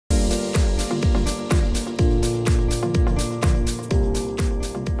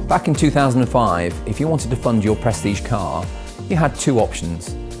Back in 2005, if you wanted to fund your prestige car, you had two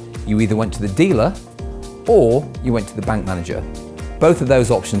options. You either went to the dealer or you went to the bank manager. Both of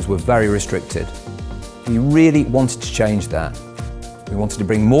those options were very restricted. We really wanted to change that. We wanted to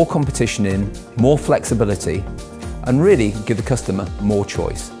bring more competition in, more flexibility, and really give the customer more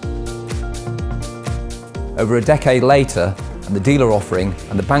choice. Over a decade later, and the dealer offering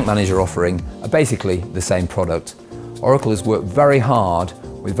and the bank manager offering are basically the same product. Oracle has worked very hard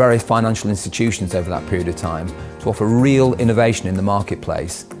with various financial institutions over that period of time to offer real innovation in the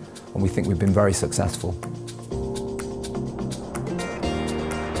marketplace, and we think we've been very successful.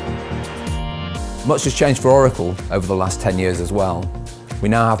 Much has changed for Oracle over the last 10 years as well. We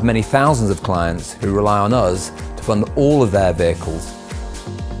now have many thousands of clients who rely on us to fund all of their vehicles.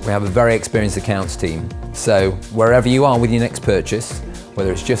 We have a very experienced accounts team, so wherever you are with your next purchase,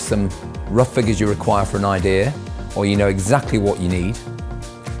 whether it's just some rough figures you require for an idea, or you know exactly what you need,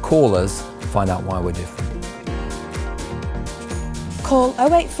 call us and find out why we're different. Call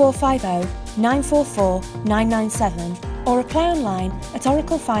 08450 944 997 or apply online at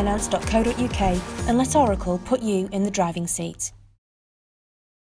oraclefinance.co.uk and let Oracle put you in the driving seat.